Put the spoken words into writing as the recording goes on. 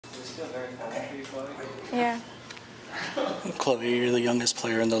still very fast for you, Chloe? Yeah. Chloe, you're the youngest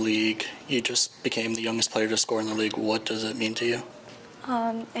player in the league. You just became the youngest player to score in the league. What does it mean to you?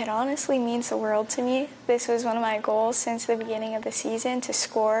 It honestly means the world to me. This was one of my goals since the beginning of the season, to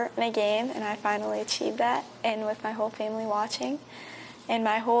score in a game, and I finally achieved that, and with my whole family watching, and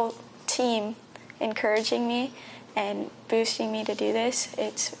my whole team encouraging me and boosting me to do this.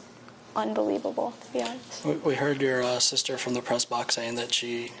 It's unbelievable, to be honest. We heard your sister from the press box saying that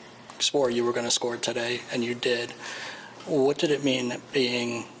she swore you were going to score today, and you did. What did it mean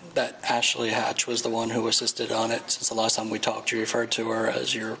being that Ashley Hatch was the one who assisted on it? Since the last time we talked, you referred to her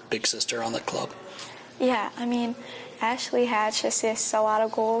as your big sister on the club. Yeah, I mean, Ashley Hatch assists a lot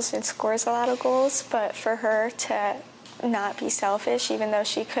of goals and scores a lot of goals, but for her to not be selfish, even though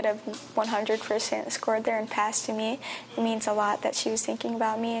she could have 100% scored there and passed to me, it means a lot that she was thinking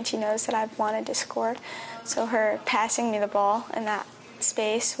about me and she knows that I've wanted to score. So her passing me the ball in that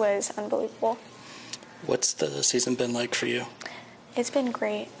space was unbelievable. What's the season been like for you? It's been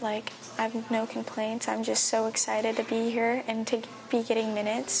great. Like, I have no complaints. I'm just so excited to be here and to be getting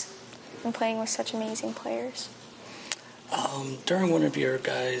minutes and playing with such amazing players. During one of your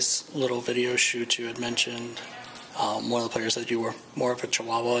guys' little video shoots, you had mentioned one of the players that you were more of a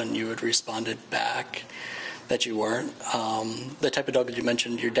Chihuahua, and you had responded back that you weren't. The type of dog that you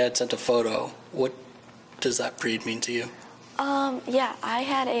mentioned, your dad sent a photo. What does that breed mean to you? Yeah, I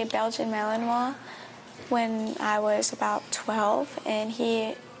had a Belgian Malinois when I was about 12, and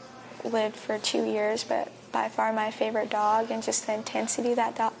he lived for 2 years, but by far my favorite dog, and just the intensity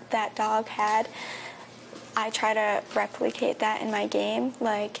that dog had, I try to replicate that in my game,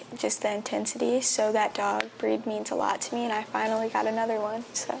 like just the intensity. So that dog breed means a lot to me, and I finally got another one.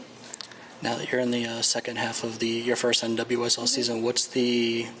 So now that you're in the second half of your first NWSL season, what's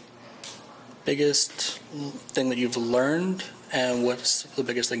the biggest thing that you've learned, and what's the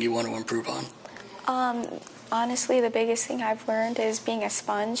biggest thing you want to improve on? Honestly, the biggest thing I've learned is being a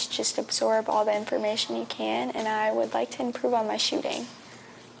sponge, just absorb all the information you can, and I would like to improve on my shooting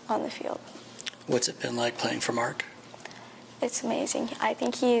on the field. What's it been like playing for Mark? It's amazing. I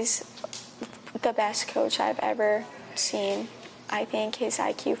think he's the best coach I've ever seen. I think his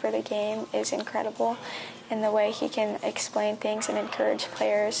IQ for the game is incredible, and the way he can explain things and encourage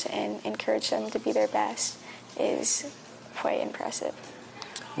players and encourage them to be their best is quite impressive.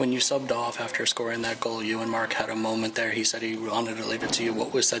 When you subbed off after scoring that goal, you and Mark had a moment there. He said he wanted to leave it to you.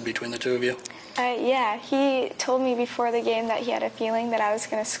 What was said between the two of you? Yeah, he told me before the game that he had a feeling that I was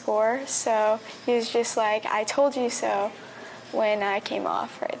going to score. So he was just like, I told you so, when I came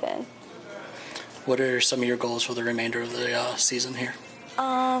off right then. What are some of your goals for the remainder of the season here?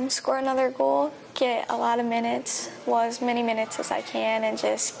 Score another goal, get a lot of minutes, well, as many minutes as I can, and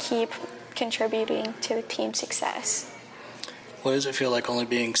just keep contributing to the team's success. What does it feel like only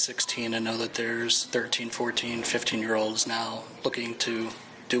being 16 and know that there's 13, 14, 15-year-olds now looking to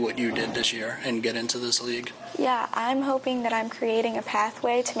do what you did this year and get into this league? Yeah, I'm hoping that I'm creating a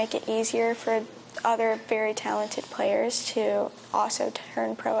pathway to make it easier for other very talented players to also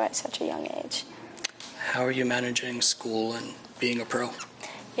turn pro at such a young age. How are you managing school and being a pro?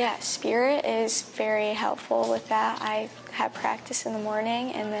 Yeah, Spirit is very helpful with that. I have practice in the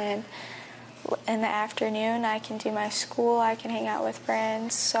morning, and then in the afternoon I can do my school, I can hang out with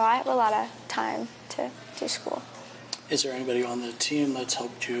friends, so I have a lot of time to do school. Is there anybody on the team that's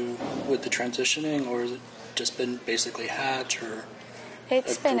helped you with the transitioning, or has it just been basically Hatch or a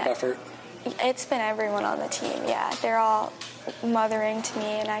group effort? It's been everyone on the team, yeah. They're all mothering to me,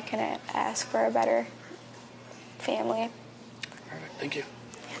 and I couldn't ask for a better family. Perfect, thank you.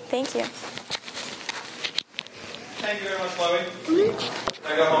 Thank you. Thank you very much, Chloe.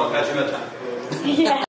 I go home and catch you bedtime. Yeah.